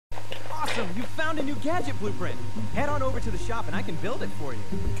Awesome! You found a new gadget blueprint. Head on over to the shop and I can build it for you.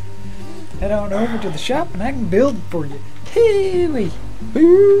 Head on over to the shop and I can build it for you. Hee-wee.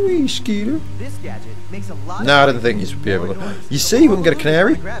 Hee-wee, Skeeter. This gadget makes a lot No, I didn't think you would be able to. You see, we can get a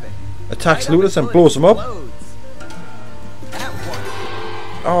canary, attacks looters and blows them up.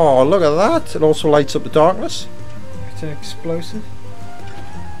 Oh, look at that. It also lights up the darkness. It's explosive.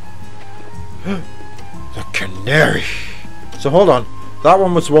 The canary. So hold on. That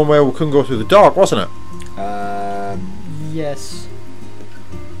one was the one where we couldn't go through the dark, wasn't it? Yes.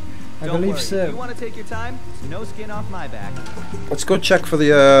 I Don't believe worry. so. If you want to take your time, no skin off my back. Let's go check for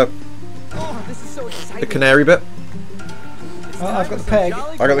the Oh, this is so exciting. the canary bit. Oh, I've got the peg.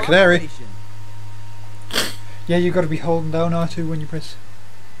 I got the canary. Yeah, you got to be holding down R2 when you press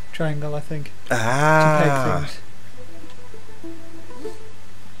triangle, I think. Ah. To peg things.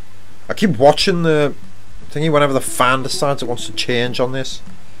 I keep watching the thingy whenever the fan decides it wants to change on this.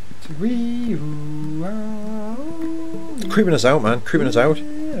 Creeping us out, man. Creeping us out.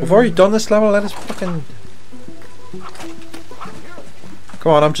 We've already done this level. Let us fucking...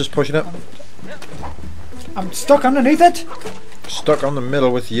 Come on, I'm just pushing it. I'm stuck underneath it. Stuck on the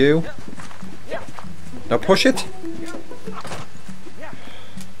middle with you. Now push it.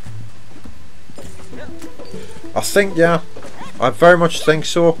 I think, yeah. I very much think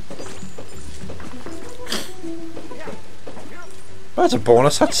so. That's a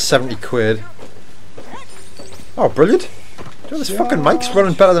bonus. That's 70 quid. Oh, brilliant. Dude, this fucking mic's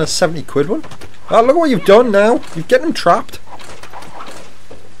running better than a 70 quid one. Oh, look at what you've done now. You've getting him trapped.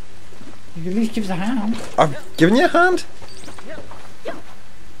 You can at least give us a hand. I've given you a hand.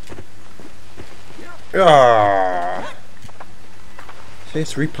 Ah. See,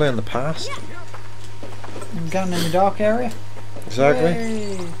 it's replaying the past. I'm going in the dark area. Exactly.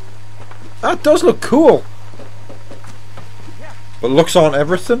 Yay. That does look cool. But looks on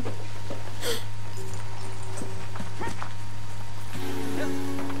everything.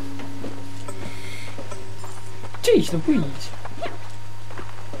 Jeez Louise.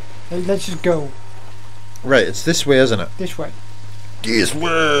 Let's just go. Right, it's this way, isn't it? This way. This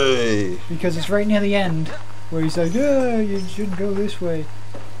way! Because it's right near the end where he's like, oh, you shouldn't go this way.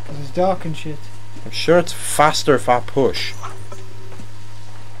 Because it's dark and shit. I'm sure it's faster if I push.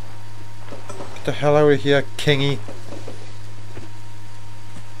 Get the hell out of here, Kingy.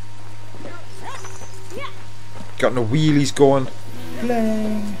 Got no wheelies going.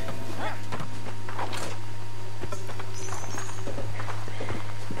 Bling.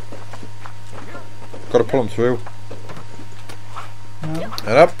 Gotta pull them through. No.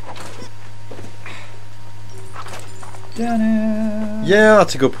 Head up. Done it. Yeah,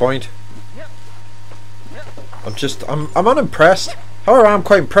 that's a good point. I'm unimpressed. However, I'm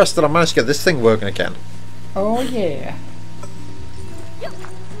quite impressed that I managed to get this thing working again. Oh yeah.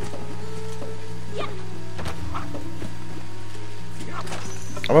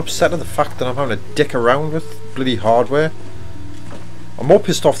 I'm upset at the fact that I'm having to dick around with bloody hardware. I'm more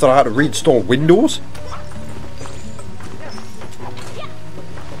pissed off that I had to reinstall Windows.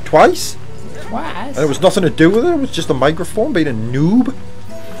 Twice? Twice? And it was nothing to do with it, it was just a microphone being a noob.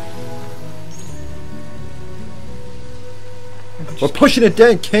 We're pushing it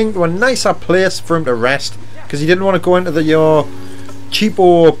down King to a nicer place for him to rest. Because he didn't want to go into the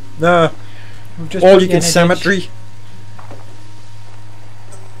cheapo all-you-can cemetery.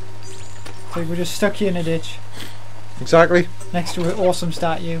 So we're just stuck here in a ditch. Exactly. Next to an awesome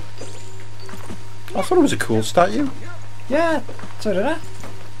statue. I thought it was a cool statue. Yeah, so did I.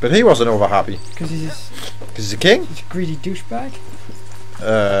 But he wasn't over happy. Because he's a king? He's a greedy douchebag.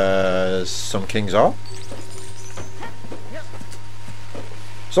 Some kings are.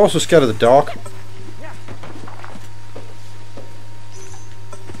 He's also scared of the dark.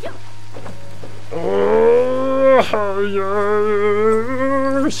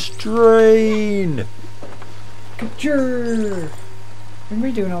 Strain. Good. Are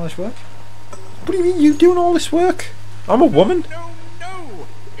we doing all this work? What do you mean you doing all this work? I'm a woman. No,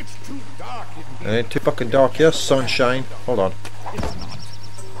 it's too dark in It here. ain't too fucking dark here, sunshine. Hold on. It's not.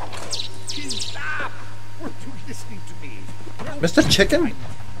 Stop! We're too listening to me. Mr. Chicken?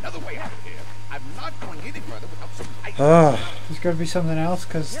 Another way out of here. I'm not going any further without some light. There's got to be something else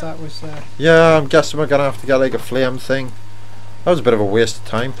because that was. Yeah, I'm guessing we're gonna have to get like a flame thing. That was a bit of a waste of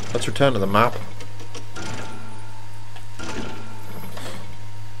time. Let's return to the map.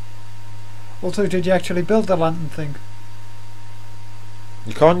 Also, did you actually build the lantern thing?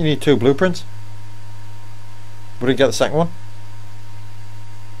 You can't, you need 2 blueprints. We didn't get the second one.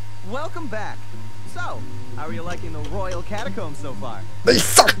 Welcome back. So, how are you liking the Royal Catacombs so far? They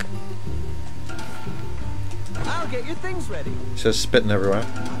suck! I'll get your things ready. He says spitting everywhere.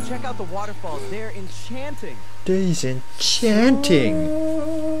 Check out the waterfalls. They're enchanting. He's enchanting.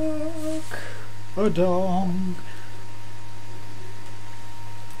 A dong.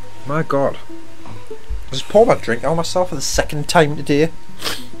 My God. I just poured my drink out myself for the second time today.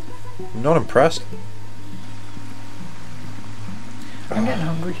 I'm not impressed. I'm getting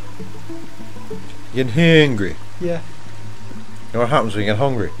hungry. You're getting hungry. Yeah. You know what happens when you get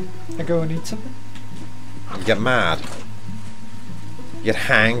hungry? I go and eat something. You get mad. You get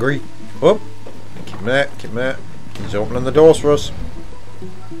hangry. Oh, keep him there. He's opening the doors for us.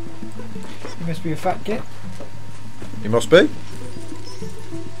 You must be a fat git. He must be.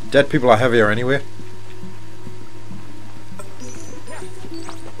 Dead people are heavier anyway.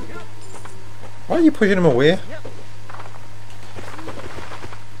 Why are you pushing him away?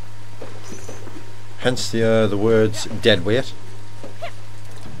 Hence the words dead weight.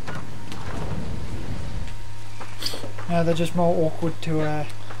 No, they're just more awkward to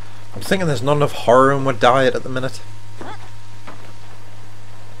I'm thinking there's not enough horror in my diet at the minute.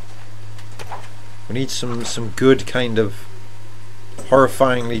 We need some good kind of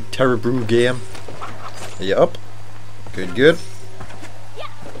horrifyingly terrible game. Are you up? Good, good.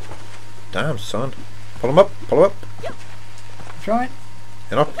 Damn, son. Pull him up, pull him up. try it.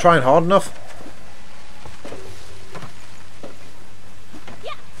 You're not trying hard enough.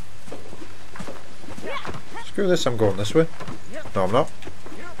 Screw this, I'm going this way. No, I'm not.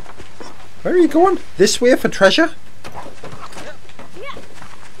 Where are you going? This way for treasure?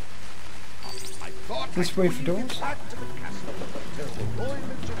 This way for doors.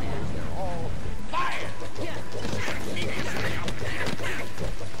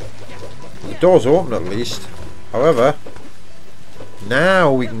 The door's open at least. However,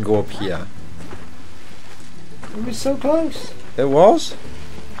 now we can go up here. It was so close. It was,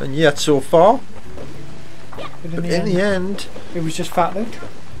 and yet so far. But But in the end, it was just fat loot.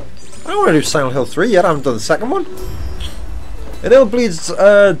 I don't want to do Silent Hill 3 yet. I haven't done the second one. And Hellblade's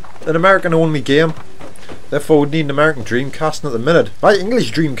an American-only game. Therefore, we need an American Dreamcast at the minute. My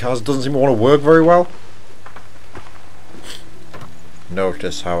English Dreamcast doesn't seem to want to work very well.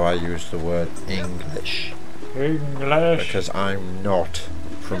 Notice how I use the word English. English. Because I'm not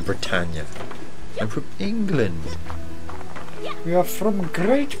from Britannia. I'm from England. We are from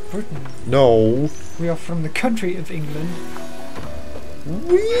Great Britain. No. We are from the country of England.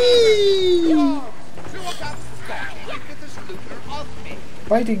 Whee!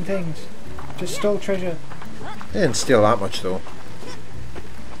 Biting things. Just stole treasure. They didn't steal that much though.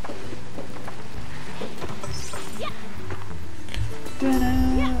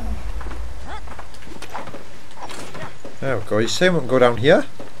 Da-da. There we go. You say we can go down here?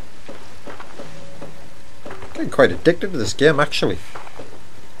 Getting quite addicted to this game actually.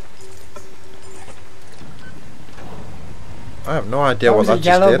 I have no idea That what was that a just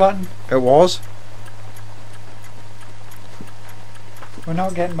yellow did. button. It was. We're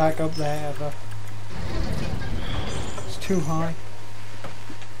not getting back up there ever. It's too high.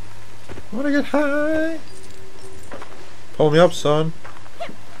 I wanna get high. Pull me up, son.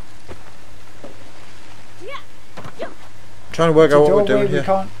 Trying to work It's a out what we're doorway doing we here.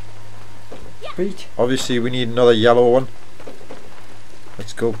 can't beat. Obviously we need another yellow one.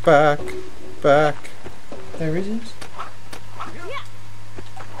 Let's go back. Back. There it is.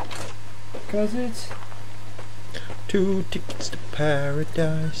 Cause it's 2 tickets to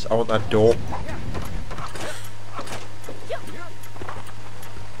paradise. I want that door.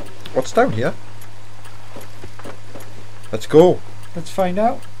 What's down here? Let's go. let's find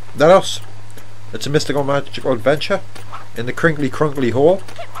out. Let us. It's a mystical magical adventure in the crinkly crunkly hole.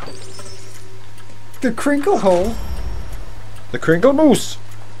 The crinkle hole. The crinkle moose.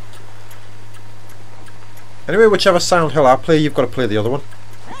 Anyway, whichever Silent Hill I play, you've got to play the other one.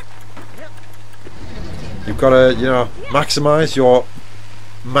 You've got to, you know, maximise your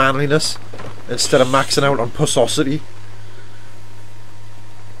manliness instead of maxing out on pussosity.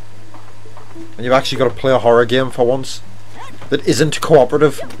 And you've actually got to play a horror game for once that isn't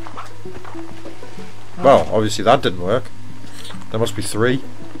cooperative. Well, obviously that didn't work. There must be 3.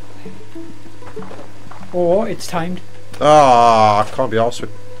 Or it's timed. Ah, can't be arsed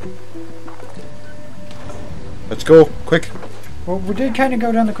with. Let's go, quick. Well, we did kind of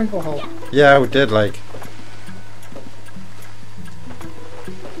go down the crinkle hole. Yeah, we did, like.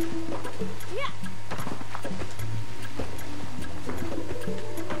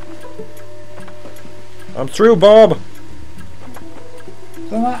 I'm through, Bob.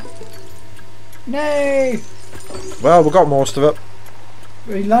 So that. Nay! Well, we got most of it.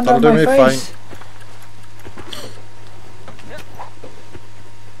 We landed That'll on do my me face.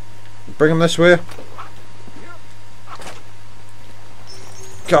 Bring him this way.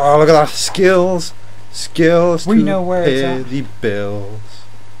 God, look at that. Skills. Skills We to know where it's pay at. the bills.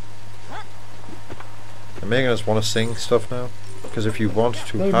 They're making us want to sing stuff now. Because if you want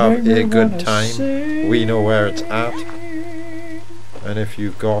to They have make a me good wanna time, sing. we know where it's at. And if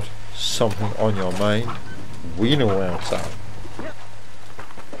you've got something on your mind, we know where it's at.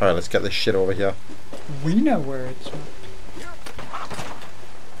 Alright, let's get this shit over here. We know where it's at.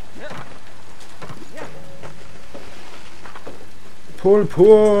 Pull,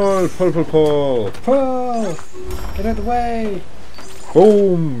 pull, pull, pull, pull. Pull! Get out of the way!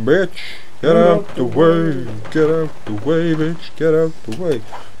 Boom, bitch. Get Get out the way. Get out the way, bitch. Get out the way.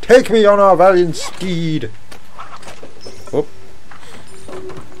 Take me on our valiant steed. Oh.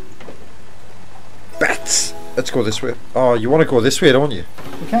 Bats. Let's go this way. Oh, you want to go this way, don't you?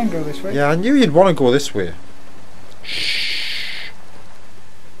 We can go this way. Yeah, I knew you'd want to go this way. Shh.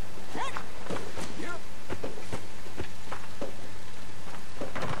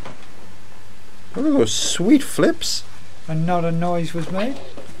 Look at those sweet flips. And not a noise was made.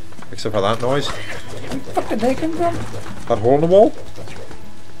 Except for that noise. Where the fuck did they come from? That hole in the wall.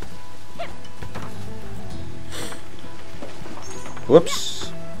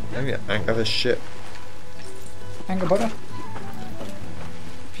 Whoops. Let me anchor this shit. Anger butter.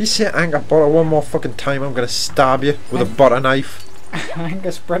 If you say anchor butter one more fucking time, I'm gonna stab you with a butter knife.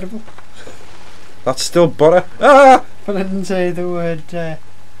 Anger spreadable. That's still butter. Ah! But I didn't say the word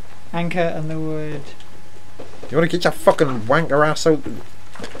anchor and the word. You wanna get your fucking wanker ass out?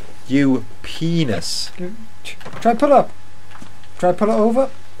 You penis. Try pull up. Try pull it over.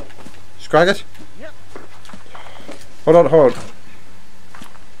 Scrag it. Hold on, hold on.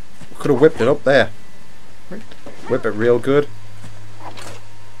 Could have whipped it up there. Right. Whip it real good.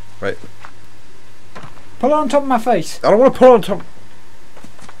 Right. Pull it on top of my face. I don't want to pull on top.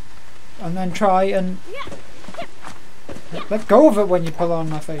 And then try and let go of it when you pull on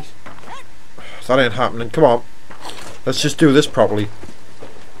my face. That ain't happening. Come on. Let's just do this properly.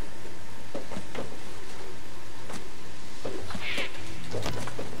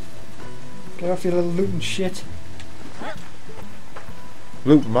 Get off your little looting shit.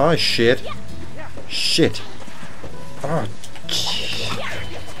 Loot my shit. Shit. Oh,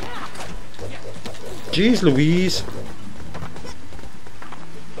 jeez Louise.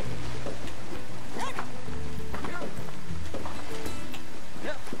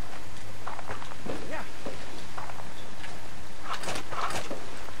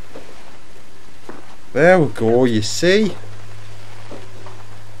 There we go, you see? It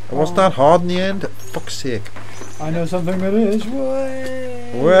wasn't that hard in the end. Fuck's sake. I know something that is.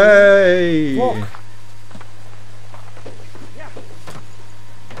 Way. Way. Walk.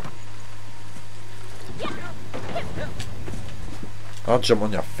 I'll jump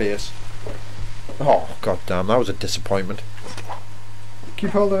on your face. Oh, god damn, that was a disappointment.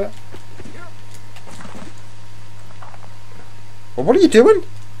 Keep hold of it. Well, what are you doing?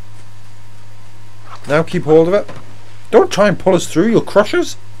 Now keep hold of it. Don't try and pull us through, you'll crush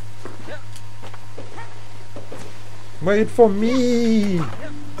us. Wait for me.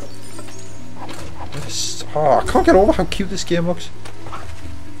 Oh, I can't get over how cute this game looks.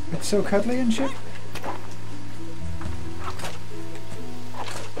 It's so cuddly and shit.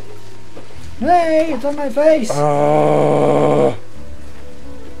 Hey, it's on my face. Uh-uh.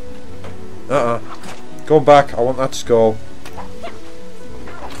 Go back, I want that skull.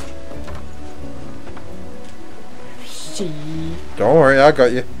 See. Don't worry, I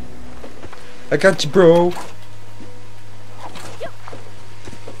got you. I got you, bro.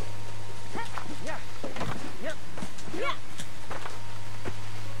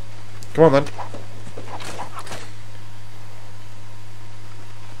 Come on then.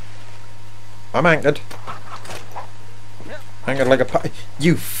 I'm anchored. Anchored like a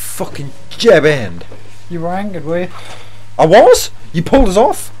you fucking jeb end. You were angered, were you? I was? You pulled us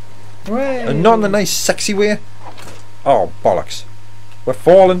off? Way. And not in a nice sexy way? Oh, bollocks. We're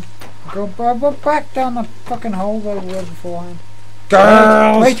falling. Go back down the fucking hole that we were beforehand.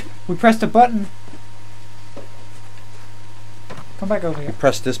 Girls! Wait, we pressed a button. Come back over here.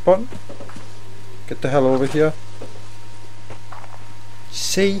 Press this button. Get the hell over here.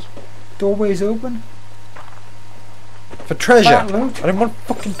 See? Doorway's open. For treasure. Fat loot. I didn't want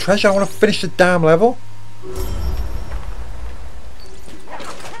fucking treasure, I want to finish the damn level.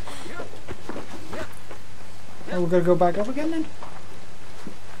 Oh, we're gonna go back up again then?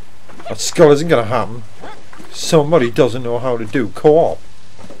 That skull isn't going to happen. Somebody doesn't know how to do co-op.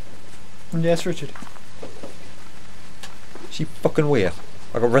 Yes, Richard. See fucking weird.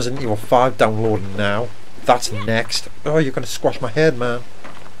 I got Resident Evil 5 downloading now. That's next. Oh, you're going to squash my head, man.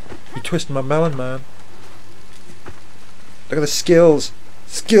 You're twisting my melon, man. Look at the skills.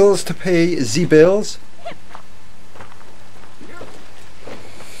 Skills to pay the bills.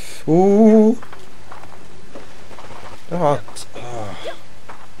 Ooh. Oh.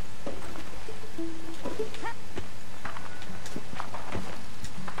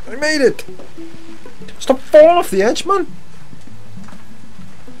 I made it! Stop falling off the edge, man!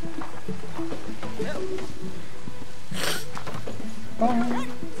 Bye.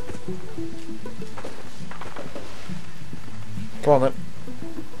 Come on then.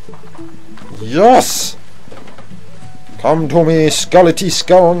 Yes! Come to me, Skullety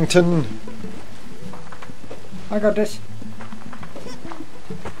Skellington! I got this.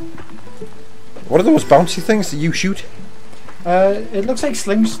 What are those bouncy things that you shoot? It looks like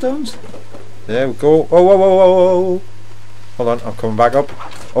sling stones. There we go. Whoa, whoa, whoa, whoa, whoa. Hold on, I'm coming back up.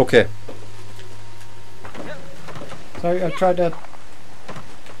 Okay. Sorry, I tried to...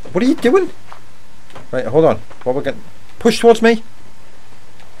 What are you doing? Right, hold on. What we're getting? Push towards me.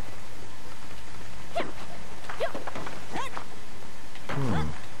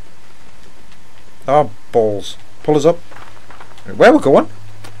 Ah, balls. Pull us up. Right, where we're going?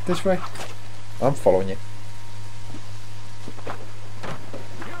 This way. I'm following you.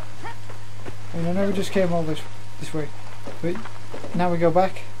 And I know we just came all this way. Wait, now we go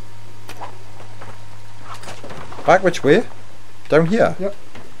back. Back which way? Down here? Yep.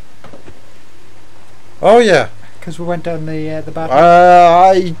 Oh yeah. Because we went down the bad.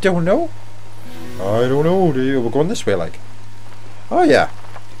 I don't know. I don't know. We're going this way, like. Oh yeah.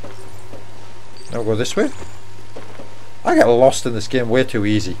 Now we'll go this way. I get lost in this game way too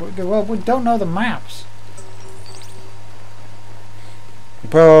easy. Well, we don't know the maps.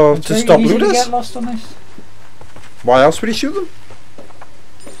 Well, It's to very stop easy to looters. get lost on this. Why else would he shoot them?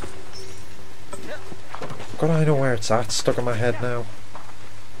 God, I know where it's at. Stuck in my head now.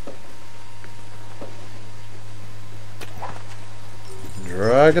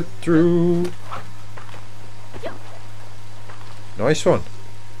 Drag it through. Nice one.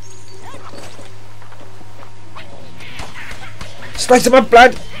 Slice of my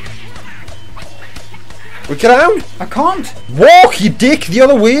blood. We get down. I can't. Walk, you dick, the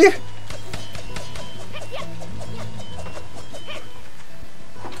other way.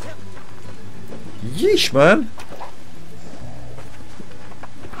 Yeesh, man.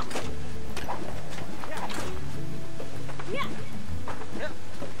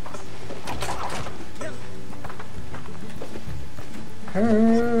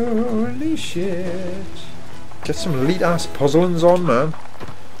 Holy shit. Get some elite ass puzzlings on, man.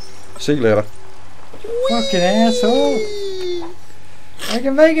 See you later. Fucking asshole. I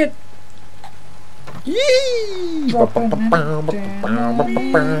can make it. Yee! Dropping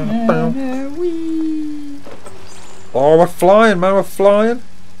Oh, we're flying, man, we're flying.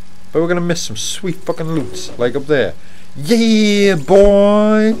 But we're gonna miss some sweet fucking loots, like up there. Yeah,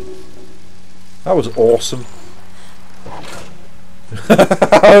 boy! That was awesome.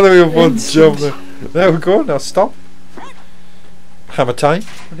 How do we have one jump there? There we go, now stop. Hammer time.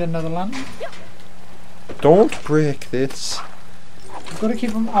 We get another land. Don't break this. We've got to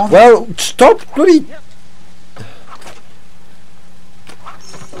keep them on. Well, stop, bloody.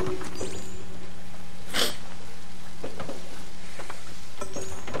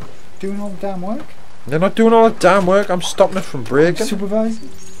 Doing all the damn work. They're not doing all the damn work. I'm stopping it from breaking. Supervising.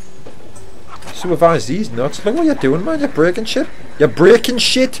 Supervise these nuts. Look what you're doing, man. You're breaking shit. You're breaking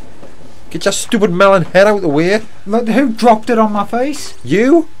shit. Get your stupid melon head out of the way. Look, who dropped it on my face?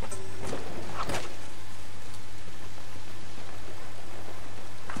 You?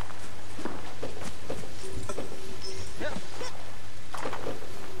 You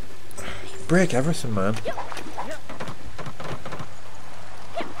break everything, man.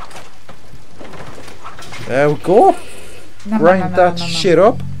 There we go. Grind that shit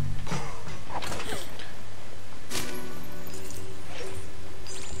up.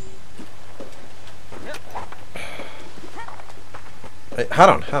 Right,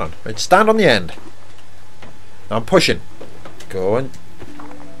 hang on. Right, stand on the end. Now I'm pushing. Going.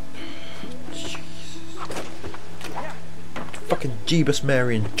 Jesus. Fucking Jeebus,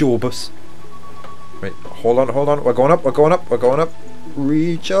 Mary and Jobus. Right, hold on. We're going up.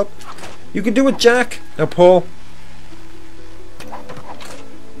 Reach up. You can do it, Jack. Now pull.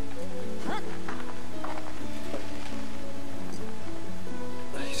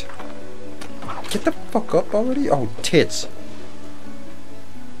 Get the fuck up already. Oh, tits.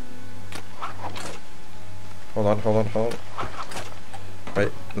 Hold on.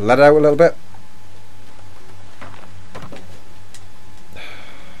 Right, let it out a little bit.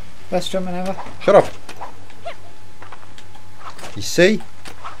 Best jumping ever. Shut up. You see?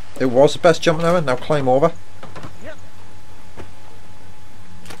 It was the best jumping ever. Now climb over.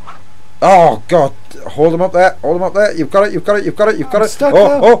 Oh God! Hold him up there. Hold him up there. You've got it. You've got it. You've got it. You've got I'm it. stuck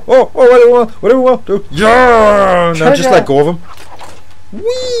Oh! What do we want? Do? Yeah! Now just let go of him.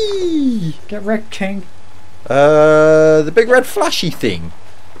 Whee! Get wrecked, King. The big red flashy thing.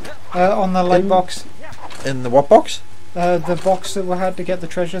 On the light box. In the what box? The box that we had to get the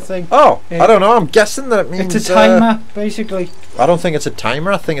treasure thing. Oh, I don't know. I'm guessing that it means. It's a timer, basically. I don't think it's a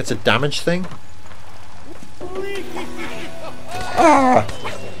timer. I think it's a damage thing. Ah!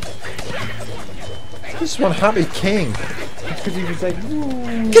 This one happy king. Because he was like,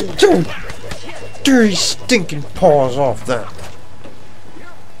 ooh. Get your dirty stinking paws off that.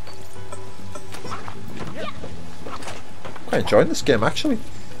 Quite enjoying this game actually.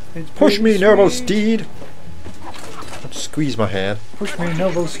 Push me, noble steed. Squeeze my hand. Push me,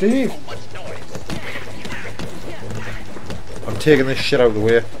 noble Steve. I'm taking this shit out of the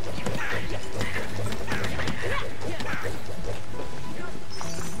way.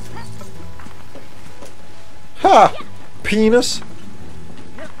 Ha! Penis.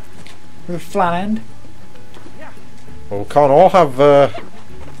 With a flat end. Well, we can't all have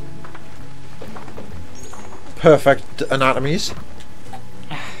perfect anatomies.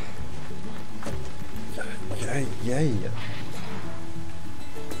 Yeah.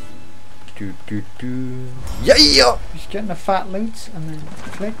 Do. Yeah! Just getting the fat loots and then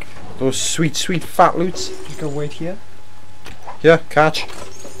click. Those sweet fat loots. Just go wait here. Yeah, catch.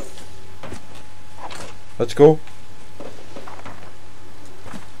 Let's go.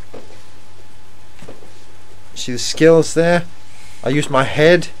 See the skills there? I used my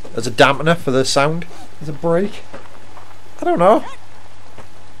head as a dampener for the sound. There's a break. I don't know.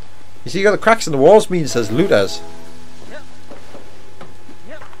 You see, you got the cracks in the walls means there's looters.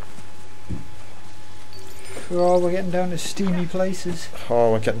 Oh, we're getting down to steamy places.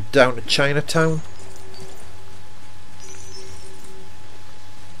 Oh, we're getting down to Chinatown.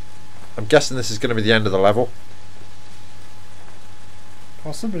 I'm guessing this is going to be the end of the level.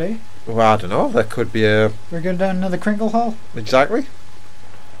 Possibly. Well, I don't know. There could be a... We're going down another crinkle hole. Exactly.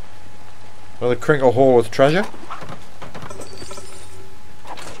 Another crinkle hole with treasure.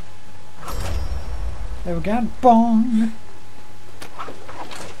 There we go. Bong!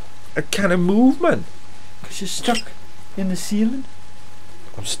 A kind of movement. Because you're stuck in the ceiling.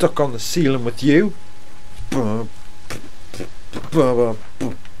 I'm stuck on the ceiling with you.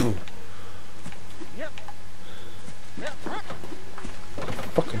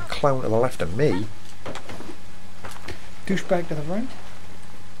 Fucking clown to the left of me. Douchebag to the right.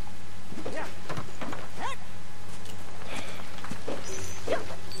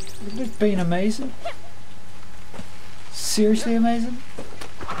 It's been amazing. Seriously amazing.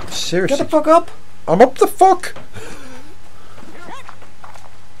 Seriously. Get the fuck up! I'm up the fuck!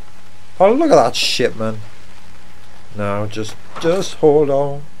 Oh, look at that shit, man. Now, just hold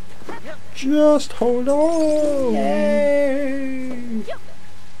on. Just hold on. Yay!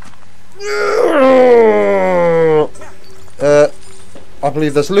 I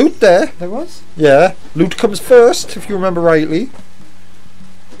believe there's loot there. There was? Yeah, loot comes first, if you remember rightly.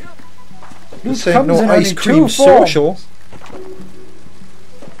 Loot This ain't comes no in ice only cream two social. forms.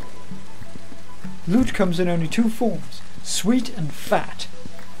 Loot comes in only two forms. Sweet and fat.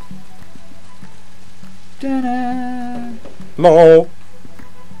 Da-da. LOL.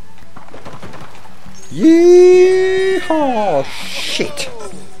 Yeehaw! Shit.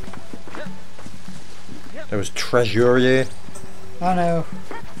 There was treasure, yeah. I know.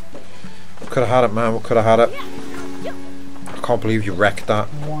 Could have had it, man. We could have had it. I can't believe you wrecked that.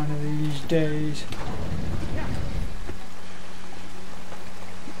 One of these days.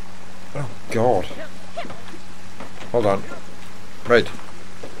 Oh God. Hold on. Right.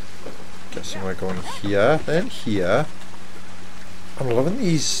 Guessing we're going here, then here. I'm loving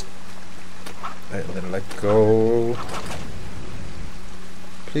these. Right, and then let go.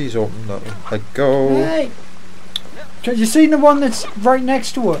 Please open that one. Let go. Hey! Have you seen the one that's right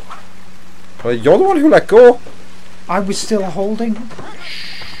next to her? Well, you're the one who let go. I was still holding.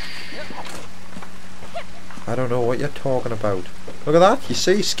 I don't know what you're talking about. Look at that. You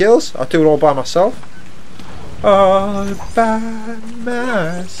see? Skills. I do it all by myself. All by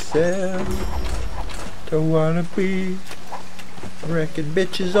myself. Don't wanna be wrecking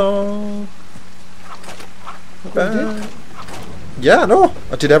bitches on. Yeah, no.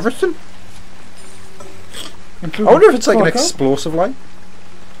 I did everything. I wonder if it's like an explosive light.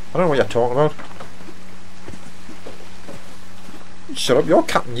 I don't know what you're talking about. Shut up, you're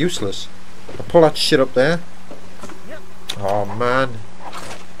Captain Useless. I'll pull that shit up there. Oh man.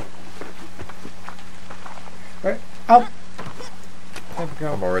 Right, up. There we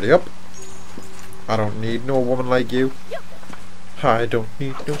go. I'm already up. I don't need no woman like you. I don't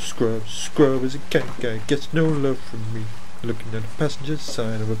need no scrub. Scrub is a cat guy, gets no love from me. Looking at the passenger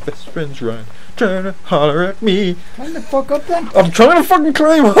side of a best friend's ride, trying to holler at me. Climb the fuck up then. I'm trying to fucking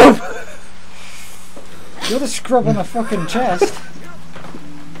climb up. You're the scrub on the fucking chest.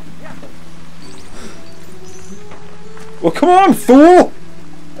 Well, come on, fool!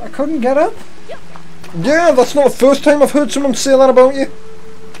 I couldn't get up. Yeah, that's not the first time I've heard someone say that about you.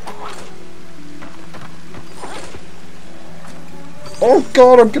 Oh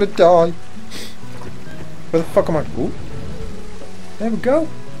god, I'm gonna die. Where the fuck am I? Ooh. There we go.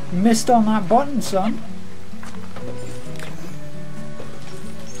 Missed on that button, son.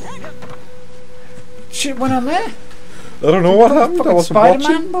 Shit went on there. I don't know what happened. I wasn't watching.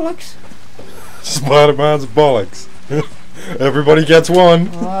 Spider-Man bollocks. Spider-Man's bollocks. Everybody gets one.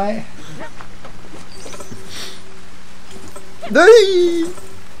 Alright. Hey!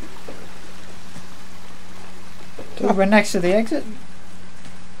 We're next to the exit.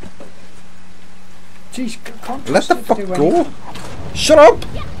 Jeez, can't Let the trust fuck it to do go. anything. Shut up!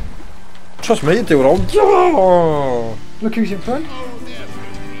 Trust me, do it all. Yeah! Look who's in front.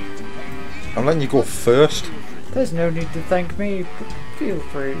 I'm letting you go first. There's no need to thank me. Feel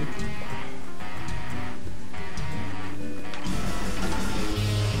free.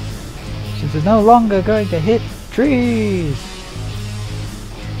 Since it's no longer going to hit trees.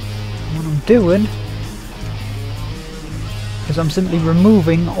 What I'm doing is I'm simply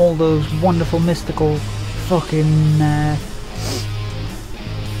removing all those wonderful mystical fucking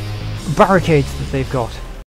barricades that they've got.